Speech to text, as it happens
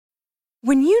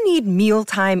When you need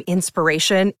mealtime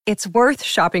inspiration, it's worth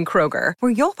shopping Kroger,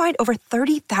 where you'll find over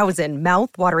 30,000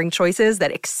 mouth-watering choices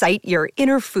that excite your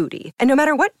inner foodie. And no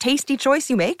matter what tasty choice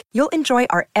you make, you'll enjoy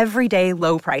our everyday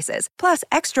low prices, plus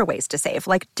extra ways to save,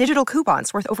 like digital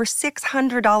coupons worth over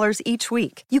 $600 each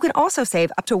week. You can also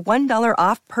save up to $1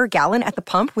 off per gallon at the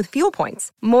pump with fuel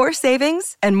points. More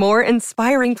savings and more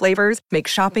inspiring flavors make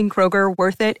shopping Kroger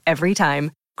worth it every time.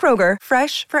 Kroger,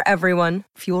 fresh for everyone.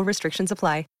 Fuel restrictions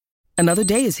apply. Another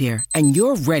day is here, and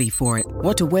you're ready for it.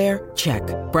 What to wear? Check.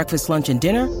 Breakfast, lunch, and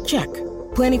dinner? Check.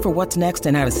 Planning for what's next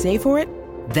and how to save for it?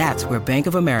 That's where Bank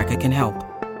of America can help.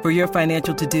 For your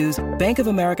financial to-dos, Bank of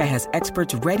America has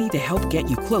experts ready to help get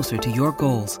you closer to your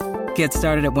goals. Get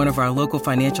started at one of our local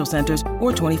financial centers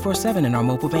or 24/7 in our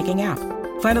mobile banking app.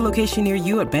 Find a location near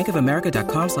you at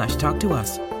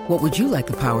bankofamerica.com/talktous. What would you like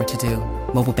the power to do?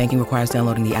 Mobile banking requires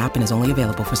downloading the app and is only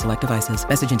available for select devices.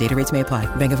 Message and data rates may apply.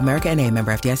 Bank of America N.A.,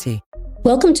 member FDIC.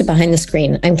 Welcome to Behind the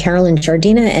Screen. I'm Carolyn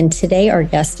Giardina, and today our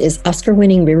guest is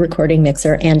Oscar-winning re-recording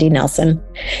mixer Andy Nelson.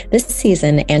 This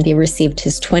season, Andy received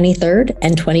his 23rd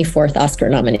and 24th Oscar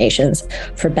nominations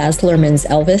for Baz Luhrmann's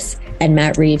Elvis and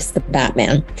Matt Reeves' The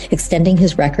Batman, extending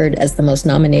his record as the most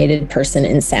nominated person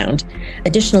in sound.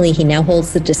 Additionally, he now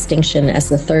holds the distinction as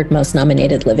the third most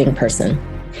nominated living person.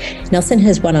 Nelson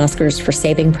has won Oscars for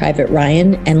Saving Private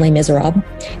Ryan and Les Miserables,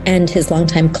 and his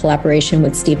longtime collaboration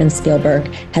with Steven Spielberg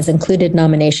has included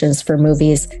nominations for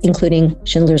movies including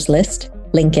Schindler's List,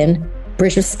 Lincoln,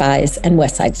 Bridge of Spies, and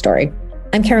West Side Story.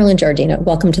 I'm Carolyn Giardina.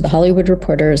 Welcome to the Hollywood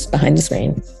Reporters Behind the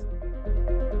Screen.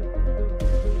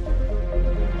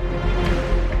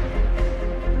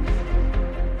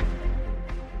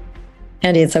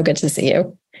 Andy, it's so good to see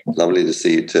you. Lovely to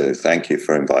see you too. Thank you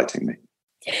for inviting me.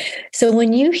 So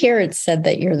when you hear it said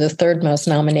that you're the third most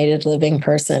nominated living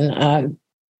person,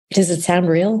 does it sound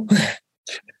real?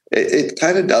 It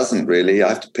kind of doesn't really. I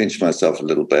have to pinch myself a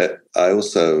little bit. I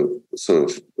also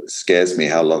sort of scares me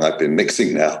how long I've been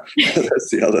mixing now. That's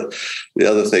the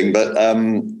other thing. But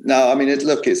no, I mean,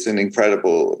 it's an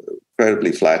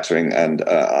incredibly flattering, and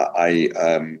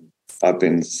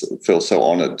feel so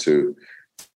honored to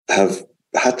have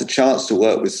had the chance to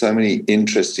work with so many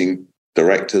interesting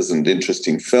directors and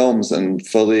interesting films, and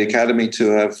for the Academy to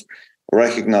have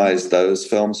recognized those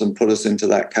films and put us into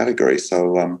that category.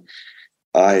 So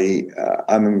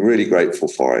I'm really grateful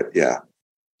for it. Yeah.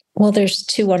 Well, there's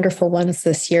two wonderful ones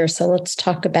this year, so let's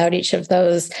talk about each of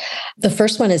those. The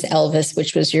first one is Elvis,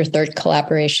 which was your third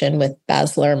collaboration with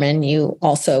Baz Luhrmann. You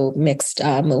also mixed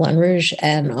Moulin Rouge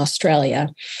and Australia.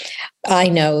 I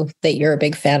know that you're a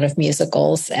big fan of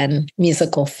musicals and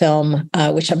musical film,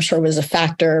 which I'm sure was a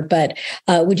factor, but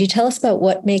would you tell us about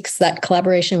what makes that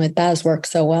collaboration with Baz work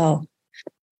so well?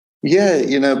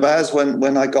 Yeah, Baz,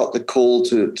 when I got the call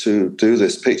to do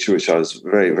this picture, which I was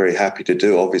very, very happy to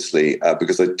do, obviously,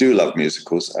 because I do love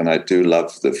musicals and I do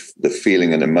love the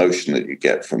feeling and emotion that you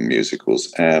get from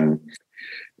musicals.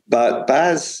 But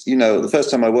Baz, the first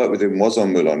time I worked with him was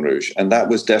on Moulin Rouge, and that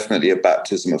was definitely a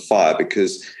baptism of fire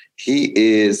because he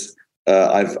is,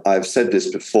 I've said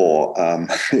this before,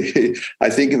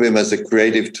 I think of him as a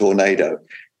creative tornado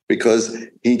because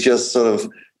he just sort of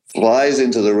flies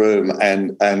into the room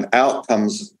and out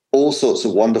comes all sorts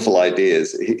of wonderful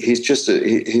ideas.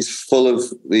 He's full of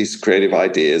these creative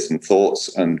ideas and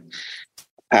thoughts and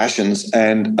passions.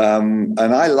 And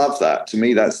I love that. To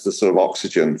me, that's the sort of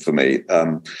oxygen for me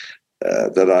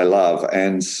that I love.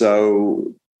 And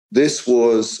so this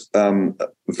was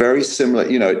very similar.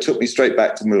 It took me straight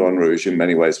back to Moulin Rouge in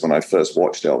many ways when I first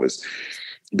watched Elvis,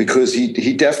 because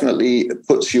he definitely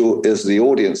puts you as the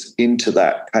audience into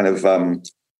that kind of,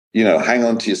 hang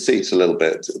on to your seats a little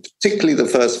bit. Particularly the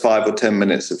first 5 or 10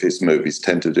 minutes of his movies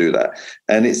tend to do that.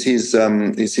 And it's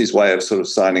his way of sort of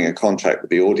signing a contract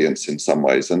with the audience in some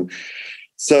ways. And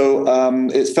so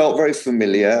it felt very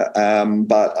familiar,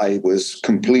 but I was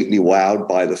completely wowed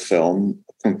by the film,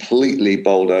 completely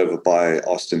bowled over by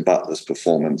Austin Butler's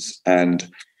performance. And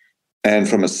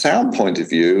from a sound point of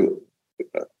view,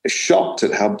 shocked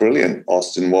at how brilliant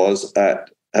Austin was at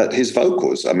his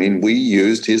vocals. I mean, we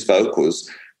used his vocals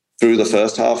through the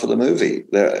first half of the movie.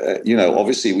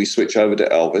 Obviously we switch over to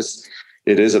Elvis.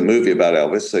 It is a movie about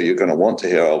Elvis, so you're going to want to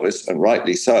hear Elvis, and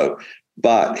rightly so.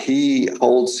 But he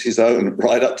holds his own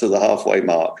right up to the halfway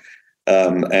mark,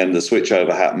 and the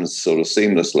switchover happens sort of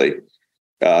seamlessly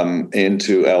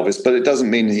into Elvis. But it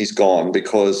doesn't mean he's gone,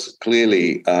 because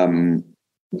clearly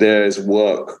there's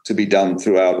work to be done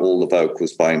throughout all the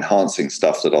vocals by enhancing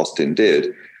stuff that Austin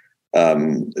did.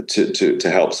 To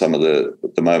help some of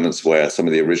the moments where some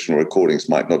of the original recordings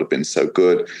might not have been so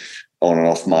good. on and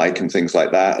off mic and things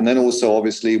like that. And then also,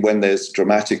 obviously, when there's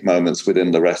dramatic moments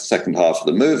within the second half of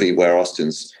the movie where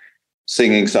Austin's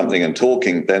singing something and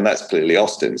talking, then that's clearly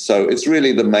Austin. So it's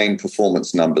really the main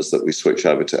performance numbers that we switch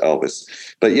over to Elvis.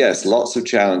 But yes, lots of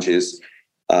challenges,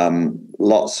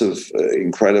 lots of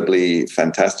incredibly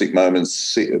fantastic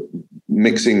moments,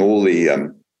 mixing all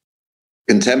the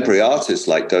contemporary artists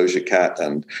like Doja Cat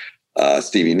and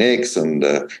Stevie Nicks and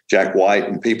Jack White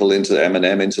and people into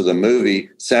Eminem into the movie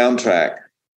soundtrack.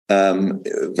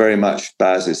 Very much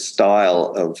Baz's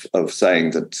style of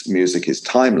saying that music is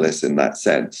timeless in that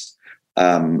sense.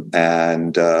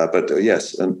 But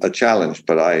yes, a challenge,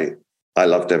 but I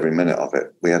loved every minute of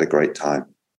it. We had a great time.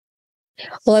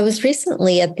 Well, I was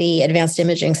recently at the Advanced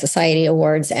Imaging Society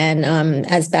Awards, and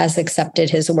as Baz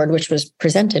accepted his award, which was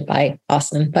presented by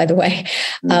Austin, by the way,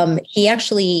 he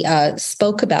actually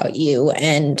spoke about you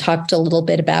and talked a little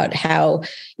bit about how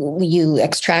you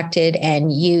extracted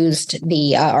and used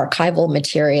the archival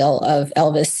material of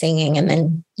Elvis singing, and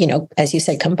then, as you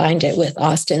said, combined it with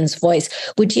Austin's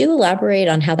voice. Would you elaborate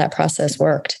on how that process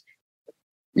worked?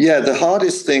 Yeah, the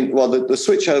hardest thing, well, the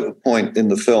switchover point in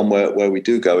the film where we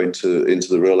do go into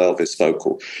the real Elvis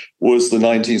vocal was the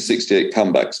 1968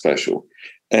 comeback special.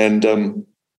 And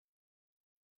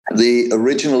the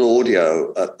original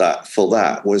audio for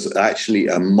that was actually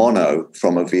a mono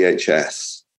from a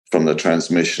VHS from the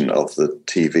transmission of the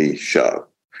TV show.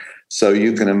 So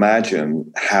you can imagine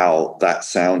how that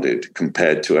sounded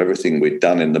compared to everything we'd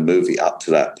done in the movie up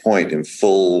to that point in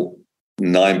full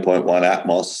 9.1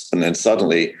 Atmos, and then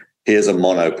suddenly here's a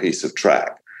mono piece of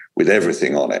track with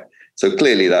everything on it. So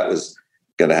clearly that was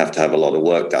going to have a lot of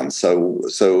work done. So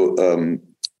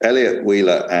Elliot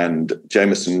Wheeler and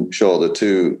Jameson Shaw, the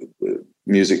two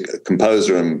music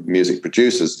composer and music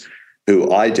producers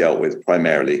who I dealt with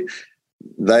primarily,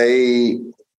 they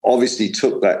obviously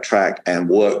took that track and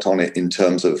worked on it in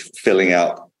terms of filling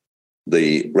out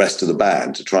the rest of the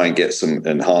band to try and get some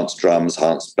enhanced drums,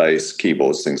 enhanced bass,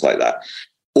 keyboards, things like that.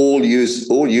 All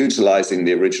utilizing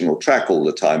the original track all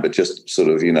the time, but just sort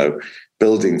of,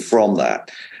 building from that.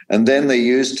 And then they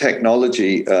use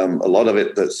technology, a lot of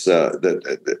it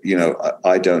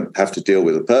I don't have to deal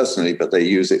with it personally, but they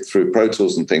use it through Pro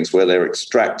Tools and things where they're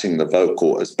extracting the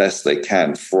vocal as best they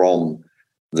can from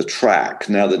the track.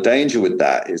 Now, the danger with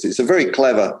that is it's a very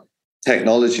clever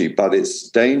technology, but it's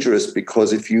dangerous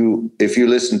because if you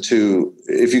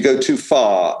go too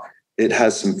far, it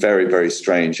has some very, very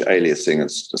strange aliasing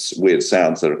and weird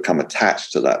sounds that have come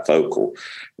attached to that vocal,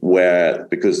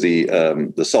 because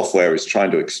the software is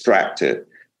trying to extract it,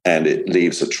 and it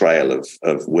leaves a trail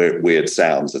of weird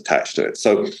sounds attached to it.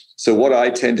 So what I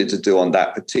tended to do on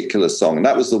that particular song, and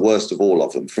that was the worst of all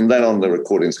of them. From then on, the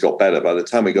recordings got better. By the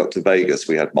time we got to Vegas,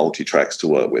 we had multi-tracks to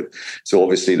work with. So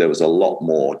obviously there was a lot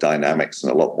more dynamics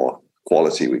and a lot more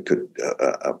quality we could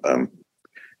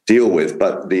deal with.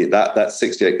 But that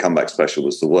 68 comeback special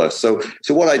was the worst. So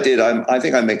what I did, I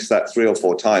think I mixed that 3 or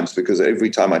 4 times, because every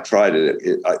time I tried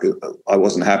it, I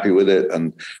wasn't happy with it.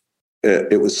 And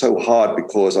it was so hard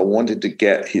because I wanted to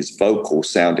get his vocal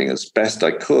sounding as best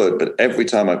I could, but every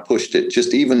time I pushed it,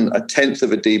 just even a 1/10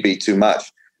 of a dB too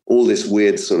much, all this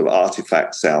weird sort of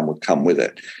artifact sound would come with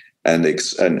it and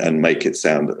make it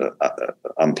sound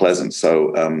unpleasant.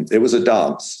 So it was a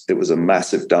dance. It was a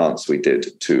massive dance we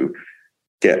did to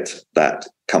get that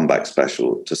comeback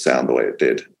special to sound the way it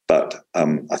did. But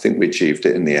I think we achieved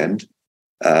it in the end.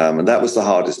 And that was the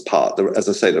hardest part. As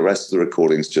I say, the rest of the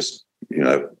recordings just,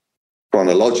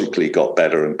 chronologically got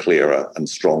better and clearer and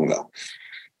stronger.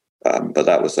 But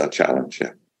that was our challenge,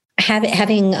 yeah.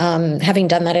 Having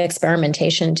done that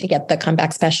experimentation to get the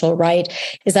comeback special right,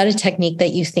 is that a technique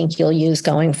that you think you'll use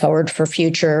going forward for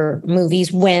future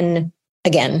movies when,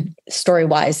 again,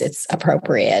 story-wise, it's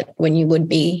appropriate, when you would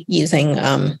be using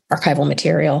archival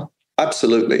material?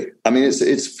 Absolutely. I mean,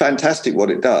 it's fantastic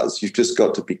what it does. You've just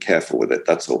got to be careful with it.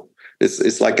 That's all.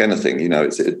 It's like anything,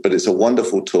 but it's a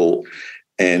wonderful tool.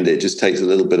 And it just takes a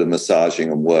little bit of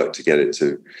massaging and work to get it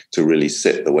to really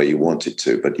sit the way you want it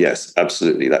to. But yes,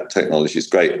 absolutely, that technology is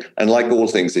great. And like all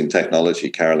things in technology,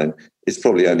 Carolyn, it's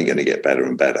probably only going to get better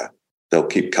and better. They'll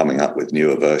keep coming up with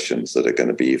newer versions that are going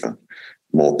to be even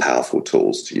more powerful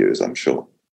tools to use, I'm sure.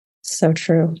 So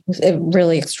true.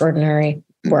 Really extraordinary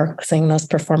work seeing those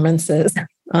performances.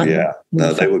 Yeah,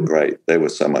 no, they were great. They were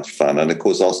so much fun. And of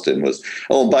course, Austin was,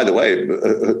 and by the way,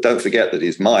 don't forget that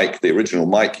his mic, the original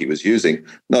mic he was using,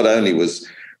 not only was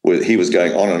he was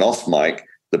going on and off mic,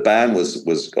 the band was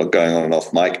going on and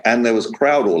off mic, and there was a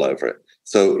crowd all over it.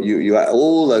 So you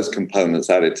all those components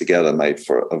added together made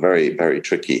for a very, very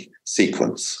tricky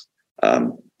sequence.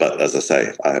 But as I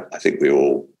say, I think we were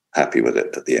all happy with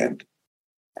it at the end.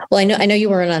 Well, I know you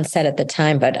weren't on set at the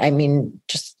time, but I mean,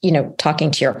 just,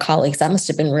 talking to your colleagues, that must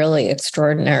have been really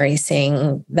extraordinary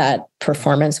seeing that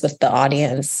performance with the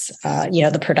audience,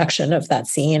 the production of that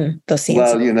scene, those scenes.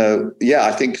 Well, yeah,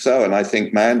 I think so. And I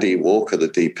think Mandy Walker, the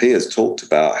DP, has talked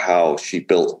about how she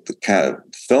built the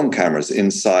film cameras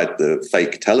inside the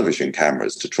fake television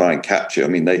cameras to try and capture. I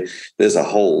mean, there's a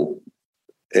whole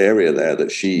area there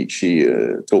that she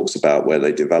talks about where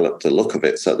they developed the look of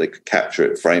it so they could capture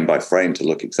it frame by frame to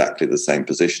look exactly the same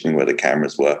positioning where the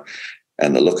cameras were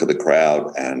and the look of the crowd.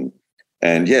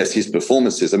 And yes, his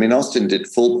performances. I mean, Austin did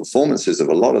full performances of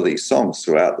a lot of these songs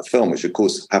throughout the film, which of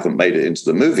course haven't made it into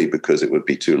the movie because it would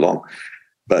be too long.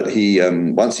 But he,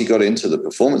 once he got into the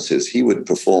performances, he would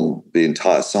perform the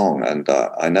entire song. And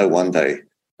I know one day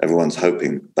everyone's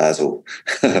hoping Baz will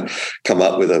come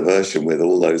up with a version with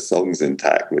all those songs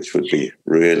intact, which would be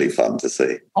really fun to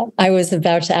see. I was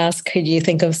about to ask, could you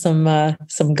think of some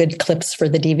good clips for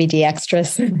the DVD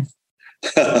extras?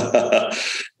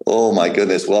 Oh my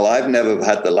goodness. Well, I've never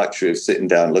had the luxury of sitting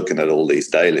down looking at all these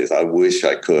dailies. I wish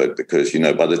I could, because,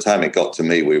 by the time it got to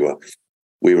me, we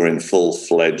were in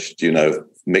full-fledged,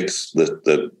 mix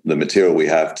the material we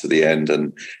have to the end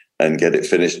and get it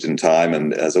finished in time.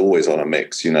 And as always on a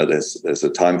mix, there's a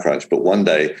time crunch. But one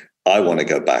day I want to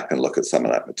go back and look at some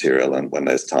of that material, and when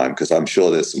there's time, because I'm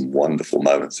sure there's some wonderful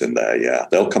moments in there. Yeah,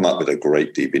 they'll come up with a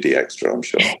great DVD extra, I'm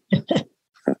sure.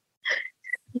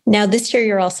 Now, this year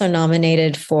you're also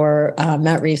nominated for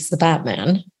Matt Reeves' The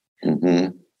Batman.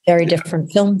 Mm-hmm. Very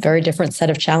different film, very different set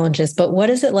of challenges. But what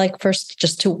is it like first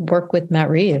just to work with Matt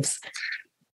Reeves?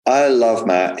 I love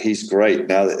Matt. He's great.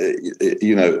 Now,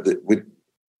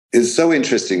 it's so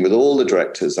interesting with all the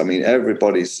directors. I mean,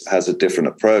 everybody has a different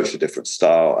approach, a different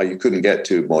style. You couldn't get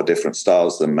two more different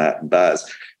styles than Matt and Baz.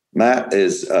 Matt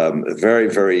is very,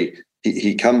 very,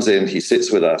 he comes in, he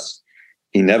sits with us.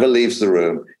 He never leaves the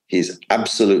room. He's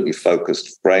absolutely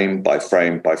focused frame by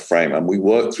frame by frame. And we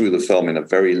work through the film in a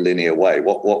very linear way.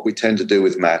 What we tend to do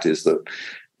with Matt is that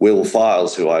Will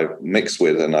Files, who I mix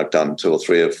with, and I've done 2 or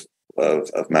 3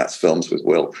 of Matt's films with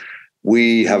Will,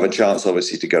 we have a chance,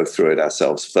 obviously, to go through it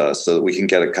ourselves first so that we can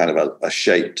get a kind of a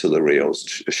shape to the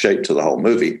reels, a shape to the whole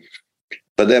movie.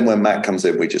 But then when Matt comes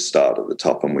in, we just start at the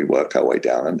top and we work our way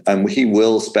down. And he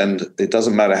will spend, it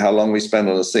doesn't matter how long we spend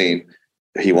on a scene,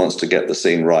 he wants to get the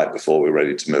scene right before we're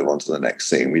ready to move on to the next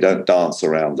scene. We don't dance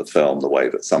around the film the way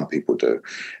that some people do.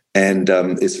 And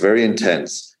it's very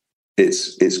intense.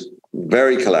 It's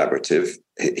very collaborative.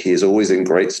 He is always in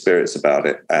great spirits about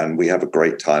it, and we have a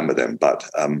great time with him. But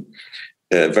a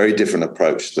very different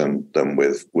approach than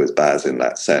with Baz in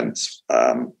that sense.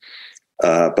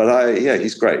 But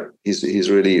he's great. He's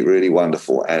really, really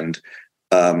wonderful, and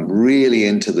really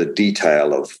into the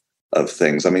detail of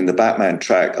things. I mean, the Batman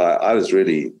track, I was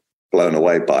really blown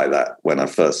away by that when I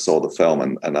first saw the film,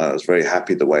 and I was very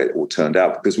happy the way it all turned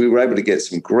out, because we were able to get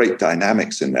some great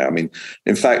dynamics in there. I mean,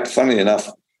 in fact, funnily enough,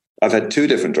 I've had 2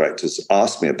 different directors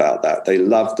ask me about that. They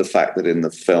loved the fact that in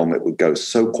the film it would go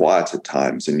so quiet at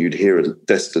times, and you'd hear a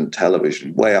distant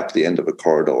television way up the end of a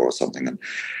corridor or something.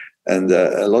 And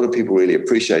a lot of people really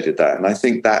appreciated that. And I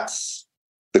think that's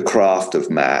the craft of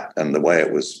Matt and the way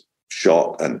it was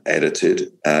shot and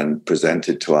edited and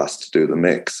presented to us to do the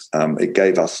mix. It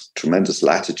gave us tremendous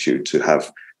latitude to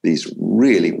have these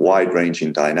really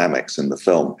wide-ranging dynamics in the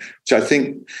film, which I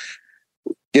think,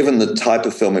 given the type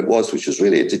of film it was, which was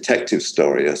really a detective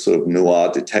story, a sort of noir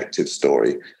detective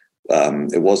story,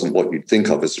 it wasn't what you'd think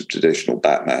of as a traditional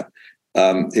Batman.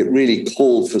 It really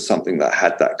called for something that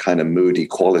had that kind of moody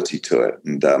quality to it.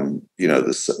 And,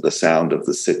 the sound of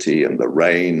the city and the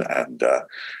rain, and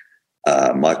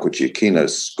Michael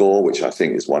Giacchino's score, which I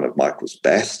think is one of Michael's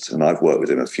best. And I've worked with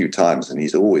him a few times, and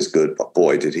he's always good, but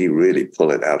boy, did he really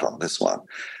pull it out on this one.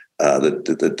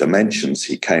 The dimensions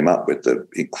he came up with, the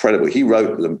incredible. He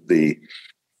wrote the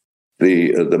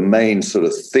main sort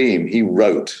of theme. He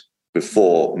wrote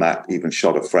before Matt even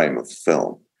shot a frame of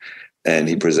film, and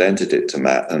he presented it to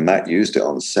Matt, and Matt used it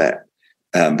on set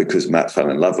because Matt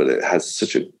fell in love with it. It has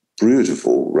such a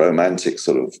beautiful, romantic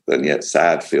sort of, and yet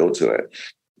sad feel to it.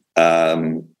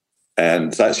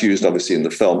 And that's used obviously in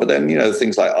the film. But then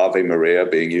things like Ave Maria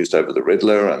being used over the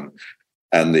Riddler,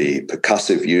 and the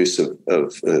percussive use of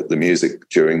the music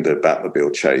during the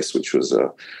Batmobile chase, which was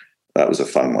a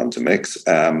fun one to mix.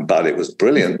 But it was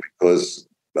brilliant because,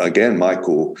 again,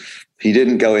 Michael, he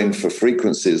didn't go in for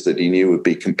frequencies that he knew would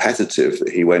be competitive.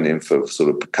 He went in for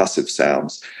sort of percussive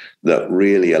sounds that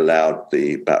really allowed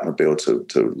the Batmobile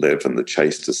to live and the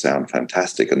chase to sound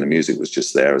fantastic. And the music was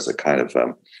just there as a kind of,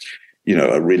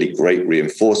 a really great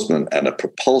reinforcement and a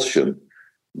propulsion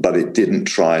but it didn't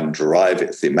try and drive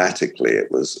it thematically.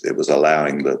 It was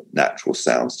allowing the natural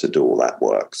sounds to do all that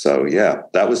work. So yeah,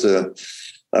 that was a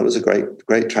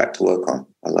great track to work on.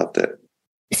 I loved it.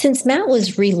 Since Matt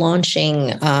was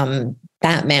relaunching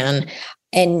Batman,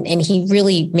 and he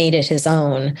really made it his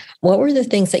own, what were the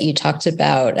things that you talked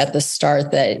about at the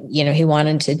start that, you know, he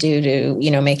wanted to do to, you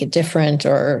know, make it different,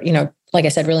 or, you know, like I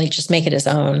said, really just make it his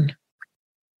own?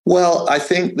 Well, I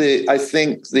think it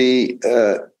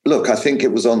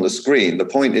was on the screen. The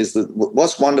point is that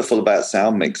what's wonderful about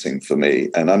sound mixing for me,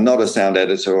 and I'm not a sound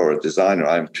editor or a designer,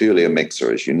 I'm purely a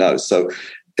mixer, as you know. So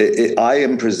I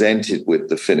am presented with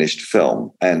the finished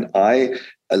film, and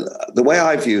the way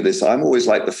I view this, I'm always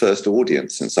like the first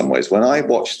audience in some ways. When I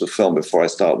watch the film before I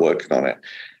start working on it,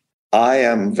 I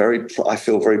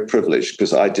feel very privileged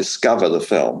because I discover the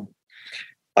film.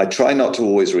 I try not to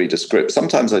always read a script.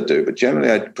 Sometimes I do, but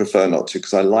generally I prefer not to,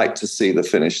 because I like to see the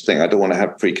finished thing. I don't want to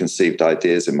have preconceived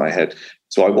ideas in my head.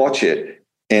 So I watch it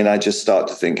and I just start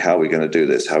to think, how are we going to do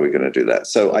this? How are we going to do that?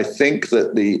 So I think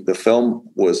that the film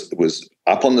was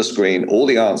up on the screen. All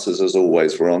the answers, as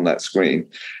always, were on that screen.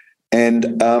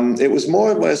 And it was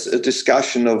more or less a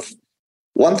discussion of,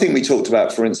 one thing we talked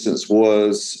about, for instance,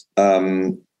 was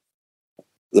the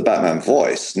Batman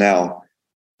voice. Now,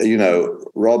 you know,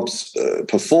 Rob's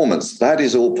performance, that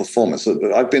is all performance.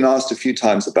 I've been asked a few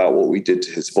times about what we did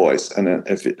to his voice. And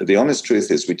the honest truth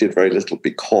is we did very little,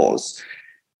 because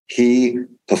he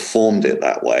performed it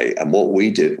that way. And what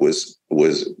we did was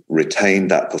retain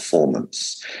that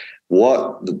performance.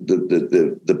 What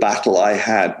the battle I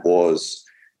had was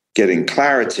getting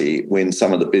clarity in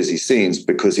some of the busy scenes,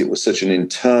 because it was such an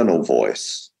internal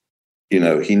voice. You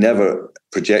know, he never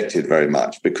projected very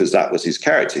much, because that was his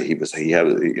character. There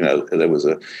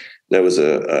was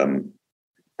a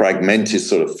fragmented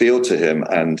sort of feel to him,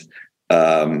 and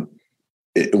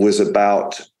it was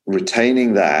about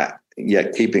retaining that,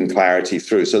 yet keeping clarity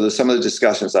through. So there's some of the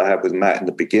discussions I had with Matt in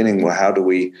the beginning were, how do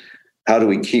we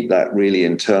keep that really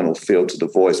internal feel to the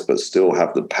voice, but still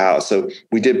have the power? So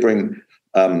we did bring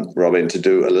Rob in to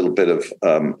do a little bit of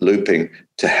looping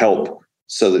to help,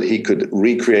 so that he could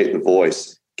recreate the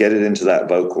voice, get it into that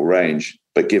vocal range,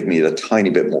 but give me a tiny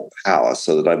bit more power,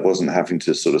 so that I wasn't having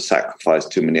to sort of sacrifice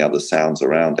too many other sounds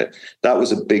around it. That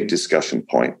was a big discussion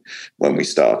point when we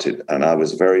started. And I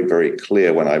was very, very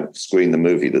clear when I screened the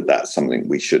movie that that's something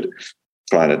we should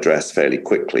try and address fairly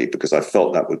quickly, because I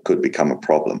felt that could become a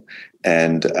problem.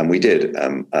 And we did.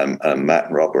 Matt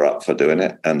and Rob were up for doing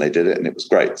it, and they did it, and it was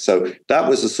great. So that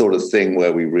was the sort of thing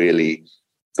where we really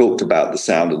talked about the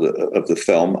sound of the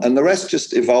film, and the rest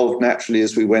just evolved naturally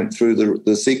as we went through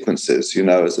the sequences. You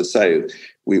know, as I say,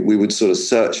 we would sort of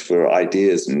search for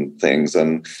ideas and things,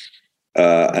 and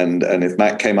if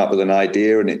Matt came up with an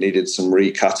idea and it needed some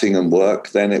recutting and work,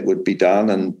 then it would be done,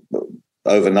 and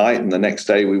overnight, and the next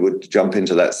day we would jump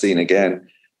into that scene again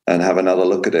and have another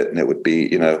look at it, and it would be,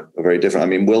 you know, very different. I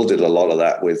mean, Will did a lot of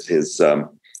that with his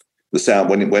the sound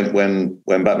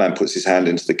when Batman puts his hand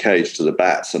into the cage to the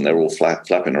bats and they're all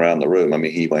flapping around the room. I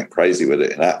mean, he went crazy with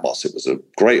it in Atmos. It was a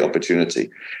great opportunity,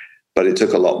 but it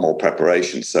took a lot more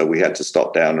preparation. So we had to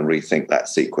stop down and rethink that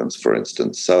sequence, for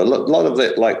instance. So a lot of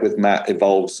it, like with Matt,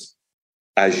 evolves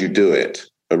as you do it,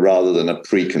 rather than a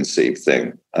preconceived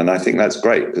thing. And I think that's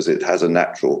great, because it has a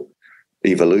natural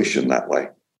evolution that way.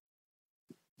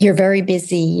 Your very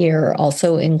busy year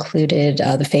also included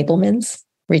The Fabelmans,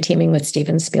 reteaming with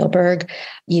Steven Spielberg.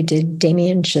 You did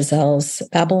Damien Chazelle's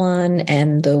Babylon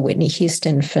and the Whitney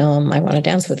Houston film, I Want to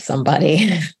Dance with Somebody.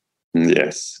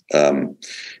 Yes. Boy,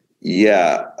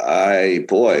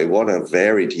 what a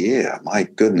varied year. My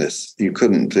goodness. You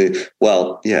couldn't do,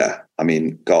 well, yeah. I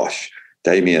mean, gosh,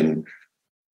 Damien,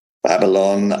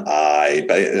 Babylon.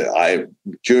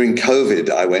 During COVID,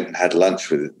 I went and had lunch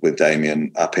with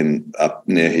Damien up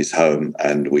near his home,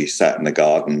 and we sat in the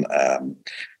garden.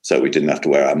 So we didn't have to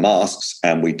wear our masks,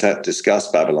 and we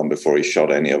discussed Babylon before he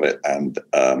shot any of it. And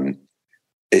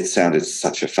it sounded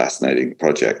such a fascinating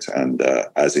project, and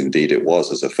as indeed it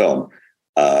was as a film.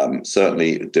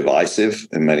 Certainly divisive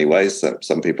in many ways.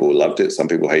 Some people loved it, some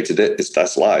people hated it.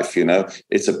 That's life, you know.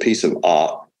 It's a piece of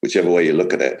art, whichever way you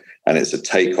look at it, and it's a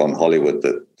take on Hollywood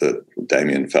that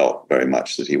Damien felt very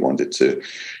much that he wanted to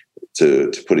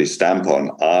put his stamp on.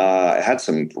 It had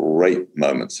some great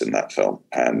moments in that film,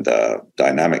 and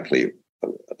dynamically,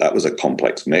 that was a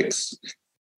complex mix.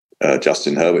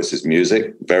 Justin Hurwitz's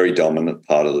music, very dominant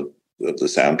part of the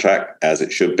soundtrack, as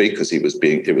it should be, because it was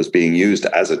being used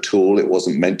as a tool. It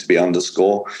wasn't meant to be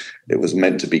underscore. It was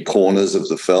meant to be corners of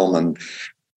the film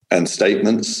and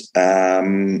statements.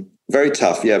 Very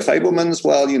tough. Yeah. Fabelmans,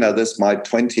 well, this is my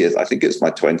 20th. I think it's my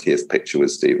 20th picture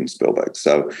with Steven Spielberg.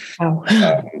 So,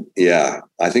 yeah,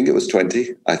 I think it was 20.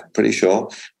 I'm pretty sure.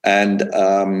 And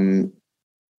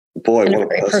boy, and what a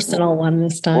very personal one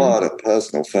this time. What a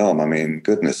personal film. I mean,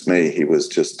 goodness me, it was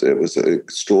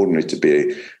extraordinary to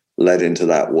be led into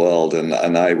that world. And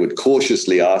I would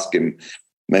cautiously ask him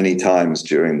many times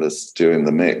during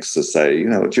the mix to say,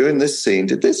 during this scene,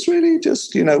 did this really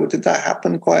just, did that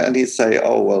happen quite? And he'd say,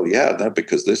 oh, well, yeah, no,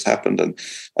 because this happened.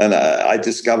 And I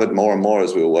discovered more and more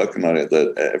as we were working on it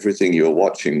that everything you were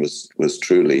watching was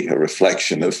truly a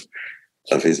reflection of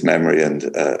his memory and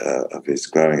of his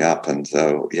growing up. And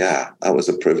so, yeah, that was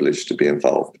a privilege to be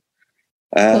involved.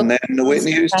 And then the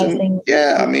Whitney Houston.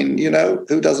 Yeah, I mean,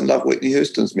 who doesn't love Whitney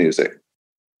Houston's music?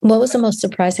 What was the most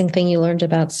surprising thing you learned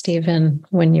about Steven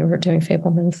when you were doing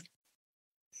Fabelmans?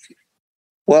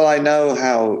 Well, I know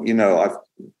how, I've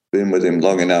been with him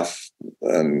long enough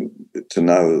to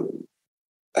know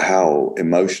how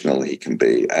emotional he can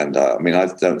be. And I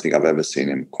don't think I've ever seen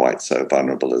him quite so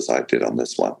vulnerable as I did on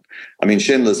this one. I mean,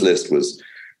 Schindler's List was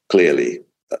clearly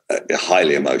a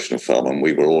highly emotional film, and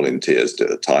we were all in tears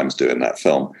at times doing that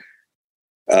film.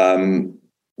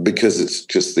 Because it's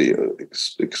just the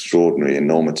extraordinary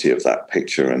enormity of that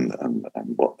picture and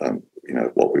what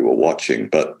what we were watching.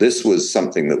 But this was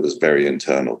something that was very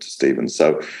internal to Steven.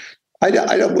 So I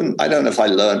don't know if I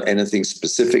learned anything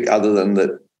specific other than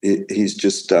that he's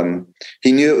just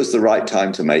he knew it was the right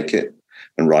time to make it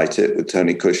and write it with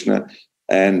Tony Kushner,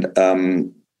 and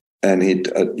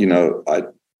he'd I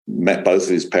met both of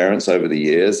his parents over the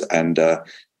years, and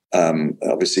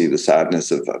obviously the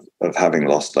sadness of having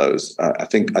lost those. I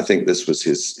think this was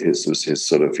his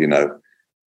sort of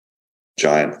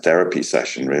giant therapy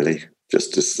session, really,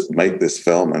 just to make this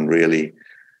film. And really,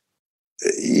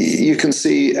 you can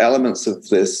see elements of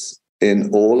this in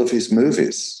all of his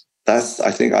movies.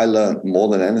 I think I learned more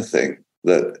than anything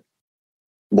that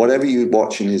whatever you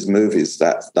watch in his movies,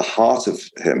 that the heart of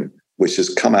him, which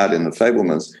has come out in the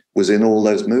Fabelmans, was in all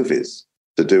those movies,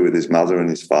 to do with his mother and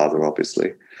his father,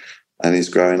 obviously, and his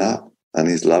growing up and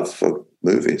his love for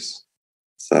movies.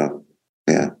 So,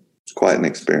 yeah, it's quite an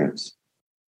experience.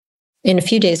 In a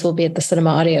few days, we'll be at the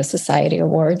Cinema Audio Society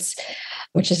Awards,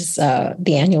 which is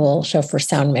the annual show for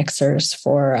sound mixers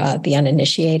for the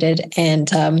uninitiated.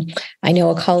 And I know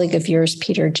a colleague of yours,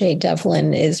 Peter J.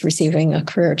 Devlin, is receiving a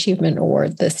Career Achievement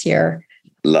Award this year.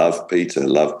 Love Peter.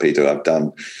 I've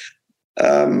done,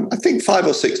 I think, 5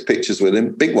 or 6 pictures with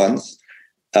him, big ones.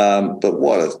 But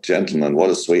what a gentleman,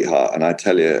 what a sweetheart. And I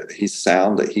tell you, his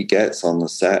sound that he gets on the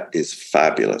set is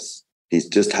fabulous. He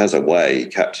just has a way, he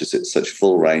captures it, such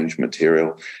full range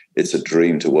material. It's a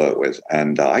dream to work with.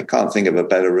 And I can't think of a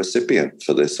better recipient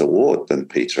for this award than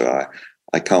Peter.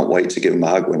 I can't wait to give him a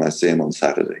hug when I see him on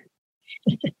Saturday.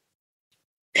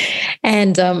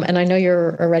 And I know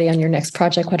you're already on your next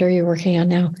project. What are you working on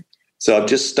now? So I've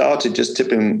just started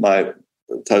tipping my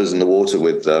toes in the water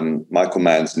with Michael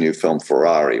Mann's new film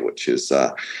Ferrari, which is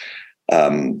a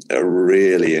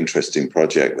really interesting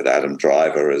project with Adam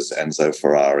Driver as Enzo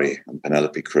Ferrari and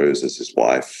Penelope Cruz as his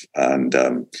wife. And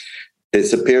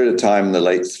it's a period of time in the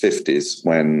late 50s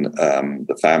when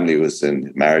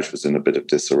the marriage was in a bit of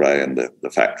disarray, and the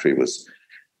factory was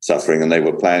suffering, and they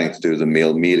were planning to do the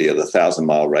Mille Miglia, the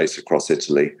 1,000-mile race across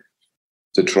Italy,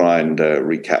 to try and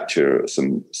recapture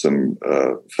some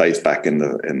faith back in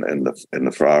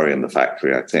the Ferrari and the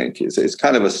factory. I think it's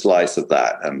kind of a slice of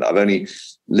that, and I've only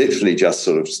literally just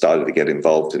sort of started to get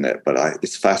involved in it. But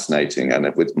it's fascinating,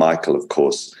 and with Michael, of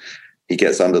course, he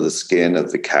gets under the skin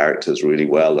of the characters really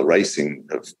well. The racing,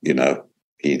 he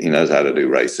knows how to do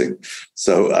racing.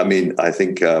 So I mean, I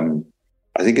think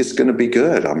it's going to be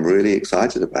good. I'm really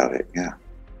excited about it. Yeah.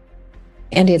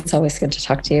 Andy, it's always good to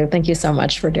talk to you. Thank you so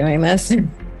much for doing this.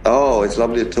 Oh, it's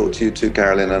lovely to talk to you too,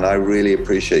 Carolyn, and I really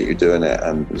appreciate you doing it,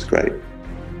 and it was great.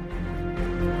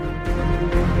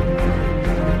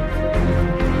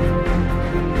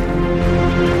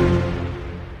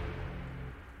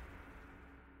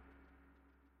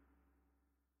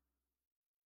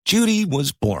 Judy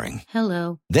was boring.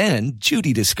 Hello. Then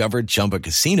Judy discovered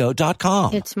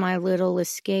ChumbaCasino.com. It's my little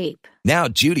escape. Now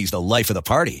Judy's the life of the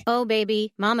party. Oh,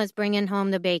 baby, mama's bringing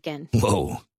home the bacon.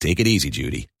 Whoa, take it easy,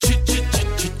 Judy.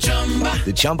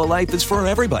 The Chumba life is for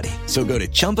everybody. So go to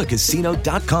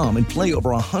ChumbaCasino.com and play over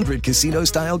 100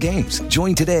 casino-style games.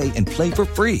 Join today and play for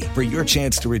free for your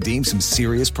chance to redeem some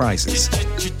serious prizes.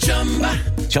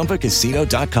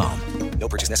 ChumbaCasino.com. No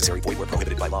purchase necessary. Void where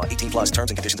prohibited by law. 18+ terms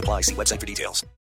and conditions apply. See website for details.